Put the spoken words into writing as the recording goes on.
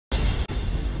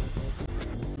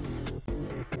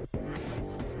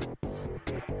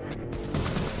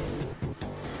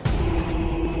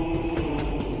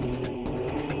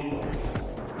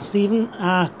Stephen,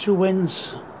 2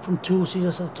 wins from 2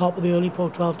 seasons at the top of the early Pro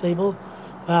 12 table.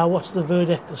 What's the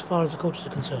verdict as far as the coaches are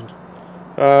concerned?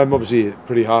 Obviously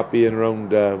pretty happy and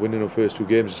around winning our first 2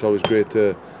 games. It's always great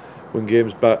to win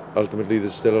games, but ultimately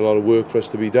there's still a lot of work for us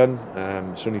to be done.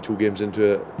 It's only 2 games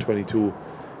into a 22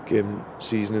 game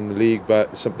season in the league, but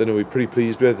it's something that we're pretty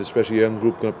pleased with, especially a young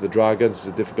group going up to the Dragons. It's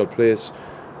a difficult place.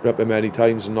 We're up there many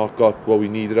times and not got what we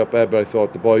needed up there, but I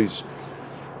thought the boys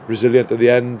resilient at the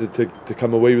end to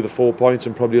come away with the 4 points,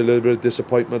 and probably a little bit of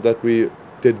disappointment that we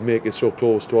did make it so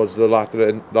close towards the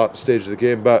latter stage of the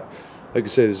game. But like I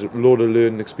say, there's a load of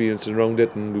learning experience around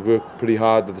it, and we worked pretty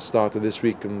hard at the start of this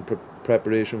week in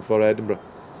preparation for Edinburgh.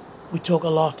 We talk a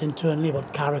lot internally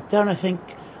about character, and I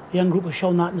think the young group has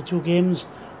shown that in the 2 games.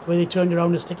 The way they turned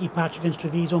around a sticky patch against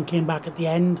Treviso and came back at the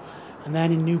end, and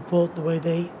then in Newport the way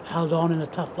they held on in a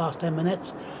tough last 10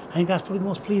 minutes. I think that's probably the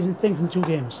most pleasing thing from the 2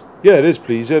 games. Yeah, it is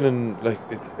pleasing, and do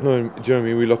you know what I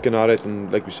mean? We're looking at it,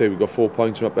 and like we say, we got 4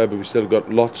 points from up there, but we still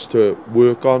got lots to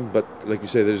work on. But like you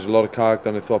say, there's a lot of character,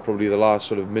 and I thought probably the last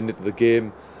sort of minute of the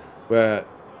game, where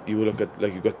you look at,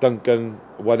 like, you've got Duncan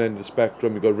one end of the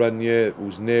spectrum, you've got Runye,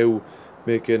 who's new,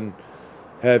 making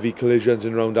heavy collisions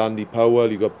in around Andy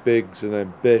Powell. You've got Biggs and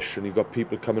then Bish, and you've got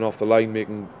people coming off the line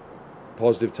making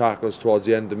positive tackles towards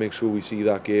the end to make sure we see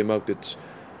that game out. It's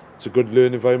a good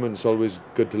learning environment. It's always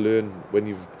good to learn when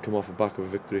you've come off the back of a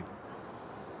victory.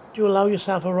 Do you allow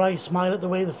yourself a wry smile at the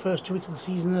way the first 2 weeks of the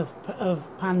season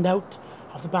have panned out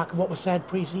off the back of what was said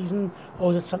pre-season,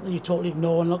 or is it something you totally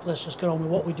ignore and look, let's just get on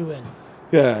with what we're doing?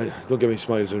 Yeah, don't get any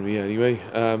smiles on me anyway.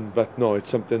 But no, it's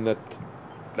something that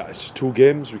it's just 2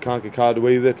 games. We can't get carried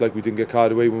away with it, like we didn't get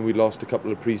carried away when we lost a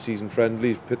couple of pre-season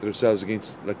friendlies. We pitted ourselves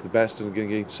against like the best and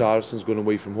against Saracens going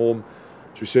away from home.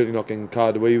 So we're certainly not getting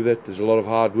carried away with it. There's a lot of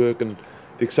hard work, and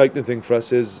the exciting thing for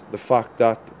us is the fact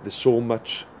that there's so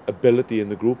much ability in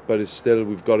the group, but it's still,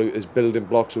 it's building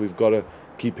blocks, so we've got to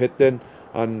keep hitting,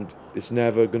 and it's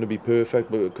never going to be perfect,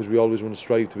 because we always want to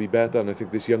strive to be better, and I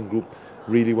think this young group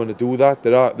really want to do that.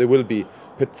 There will be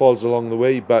pitfalls along the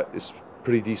way, but it's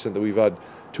pretty decent that we've had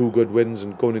 2 good wins,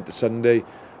 and going into Sunday,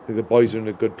 I think the boys are in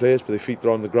a good place, but their feet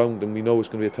are on the ground, and we know it's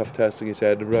going to be a tough test against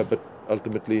Edinburgh, but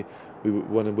ultimately we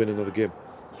want to win another game.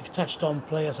 You've touched on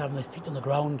players having their feet on the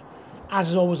ground. As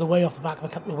is always the way off the back of a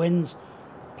couple of wins,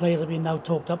 players are being now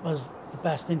talked up as the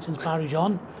best thing since Barry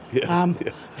John. Yeah.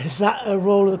 Is that a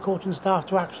role of the coaching staff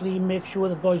to actually make sure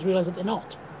that the boys realise that they're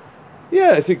not?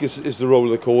 Yeah, I think it's the role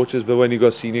of the coaches, but when you've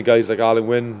got senior guys like Alan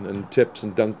Wynne and Tips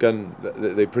and Duncan,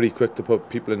 they're pretty quick to put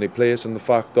people in their place, and the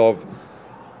fact of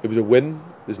it was a win,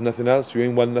 there's nothing else, you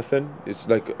ain't won nothing. It's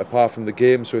like, apart from the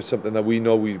game, so it's something that we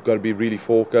know we've got to be really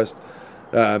focused.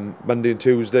 Monday and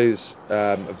Tuesdays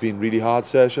have been really hard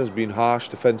sessions, been harsh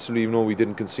defensively, even though we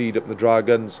didn't concede up in the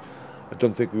Dragons. I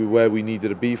don't think we were where we needed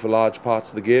to be for large parts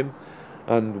of the game,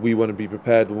 and we want to be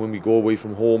prepared when we go away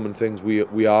from home and things.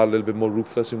 We are a little bit more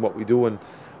ruthless in what we do, and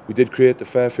we did create a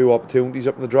fair few opportunities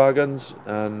up in the Dragons,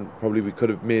 and probably we could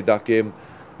have made that game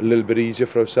a little bit easier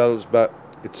for ourselves, but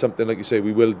it's something, like you say,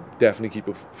 we will definitely keep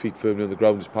our feet firmly on the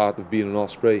ground as part of being an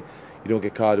Osprey. You don't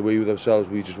get carried away with ourselves.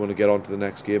 We just want to get on to the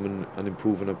next game and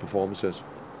improve on our performances.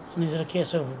 And is it a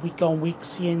case of week on week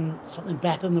seeing something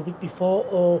better than the week before,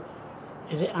 or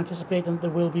is it anticipating that there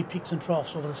will be peaks and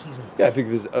troughs over the season? Yeah, I think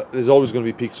there's always going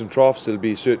to be peaks and troughs. There'll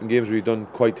be certain games where you don't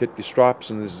quite hit your straps,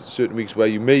 and there's certain weeks where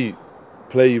you may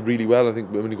play really well. I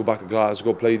think when you go back to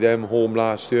Glasgow, played them home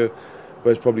last year,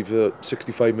 whereas probably for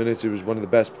 65 minutes it was one of the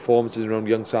best performances around.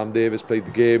 Young Sam Davis played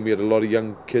the game. We had a lot of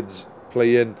young kids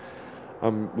play in.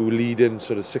 We were leading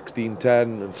sort of 16-10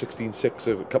 and 16-6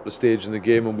 at a couple of stages in the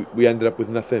game, and we ended up with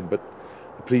nothing. But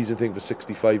the pleasing thing for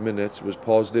 65 minutes was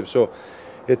positive. So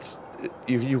it's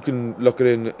you can look at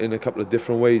it in a couple of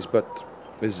different ways, but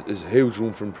there's huge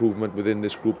room for improvement within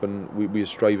this group, and we are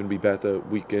striving to be better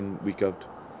week in, week out.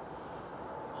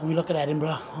 When we look at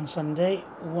Edinburgh on Sunday,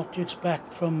 what do you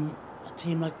expect from a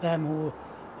team like them who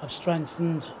have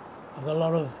strengthened, have got a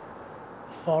lot of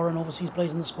foreign overseas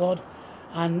players in the squad,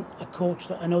 and a coach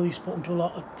that I know you've spoken to a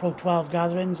lot at Pro 12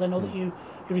 gatherings? I know that you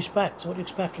respect. So what do you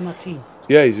expect from that team?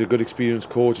 Yeah, he's a good experienced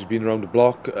coach. He's been around the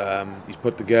block. He's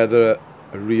put together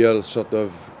a real sort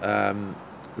of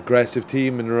aggressive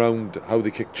team and around how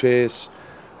they kick chase.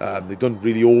 They don't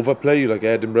really overplay like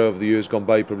Edinburgh of the years gone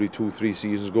by, probably 2-3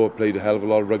 seasons ago, played a hell of a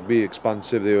lot of rugby,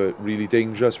 expansive. They were really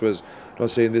dangerous. I'm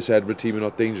not saying this Edinburgh team are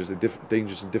not dangerous. They're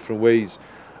dangerous in different ways.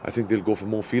 I think they'll go for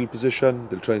more field position.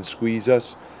 They'll try and squeeze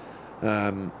us.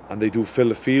 And they do fill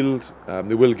the field.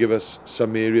 They will give us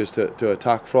some areas to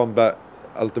attack from, but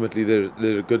ultimately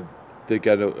they're good. They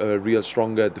get a real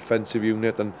stronger defensive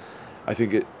unit, and I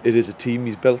think it is a team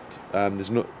he's built.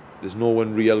 There's no there's no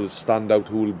one real stand out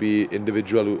who will be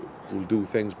individual, who will do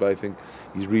things, but I think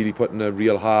he's really putting a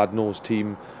real hard-nosed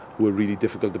team who are really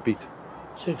difficult to beat.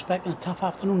 So you're expecting a tough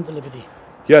afternoon at Liberty?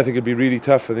 Yeah, I think it'll be really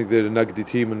tough. I think they're a nuggety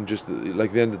team, and just like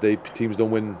at the end of the day, teams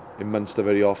don't win in Munster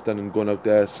very often, and going out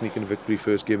there sneaking a victory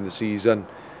first game of the season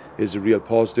is a real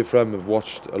positive for them. I've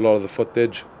watched a lot of the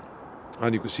footage,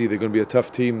 and you can see they're going to be a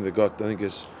tough team. They've got, I think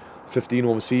it's 15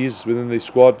 overseas within the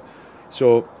squad,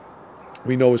 so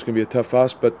we know it's going to be a tough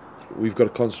ask, but we've got to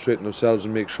concentrate on ourselves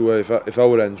and make sure if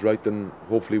our end's right, then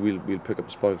hopefully we'll pick up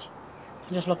the spoils.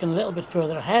 And just looking a little bit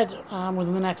further ahead,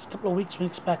 within the next couple of weeks we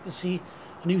expect to see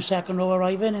a new second row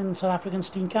arriving in South African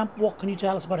Steenkamp. What can you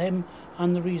tell us about him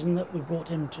and the reason that we brought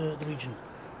him to the region?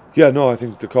 Yeah, no, I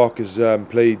think the Cock has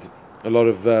played a lot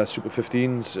of Super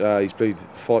 15s. He's played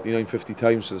 49, 50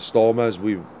 times for the Stormers.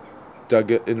 We've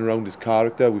dug in around his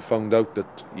character. We found out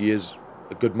that he is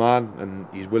a good man and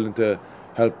he's willing to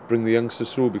help bring the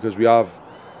youngsters through, because we have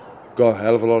got a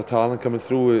hell of a lot of talent coming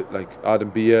through, like Adam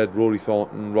Beard, Rory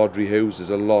Thornton, Rodri Hughes.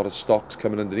 There's a lot of stocks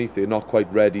coming underneath. They're not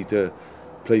quite ready to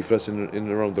play for us in and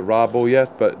around the Rabo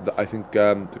yet, but I think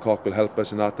the Cock will help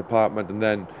us in that department. And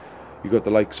then you've got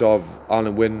the likes of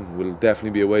Alan Wynne will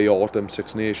definitely be away autumn,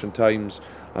 Six Nation times,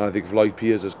 and I think if Lloyd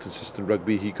Pearce has consistent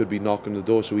rugby, he could be knocking the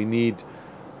door. So we need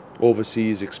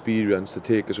overseas experience to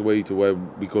take us away to where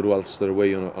we go to Ulster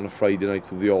away on a Friday night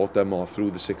through the autumn or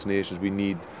through the Six Nations. We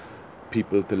need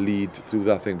people to lead through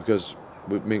that thing, because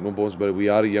we make no bones about it, we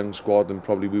are a young squad, and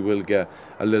probably we will get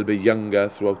a little bit younger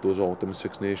throughout those autumn and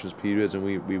Six Nations periods, and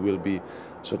we will be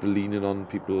sort of leaning on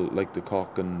people like the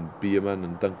Cock and Bierman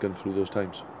and Duncan through those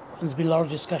times. And there's been a lot of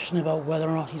discussion about whether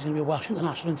or not he's going to be a Welsh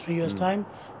international in 3 years' time.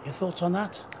 Your thoughts on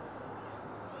that?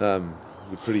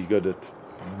 We're pretty good at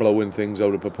blowing things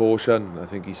out of proportion. I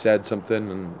think he said something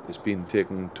and it's been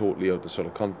taken totally out of sort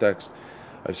of context.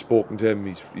 I've spoken to him,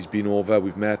 he's been over,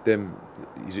 we've met him,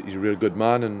 he's a real good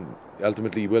man, and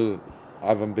ultimately he will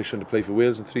have ambition to play for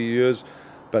Wales in 3 years,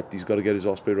 but he's got to get his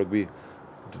Osprey Rugby,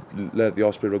 let the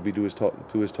Osprey Rugby do his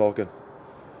talking.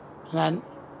 And then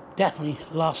definitely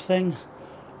the last thing,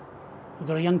 we've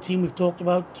got a young team we've talked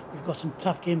about, we've got some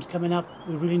tough games coming up,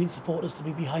 we really need supporters to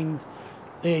be behind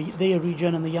their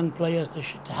region and the young players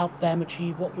to help them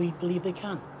achieve what we believe they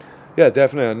can. Yeah,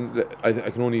 definitely, and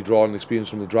I can only draw on experience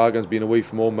from the Dragons. Being away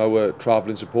from home, our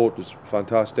travelling support was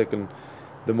fantastic, and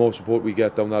the more support we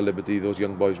get down that Liberty, those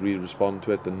young boys really respond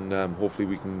to it, and hopefully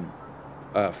we can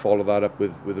follow that up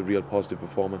with a real positive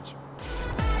performance.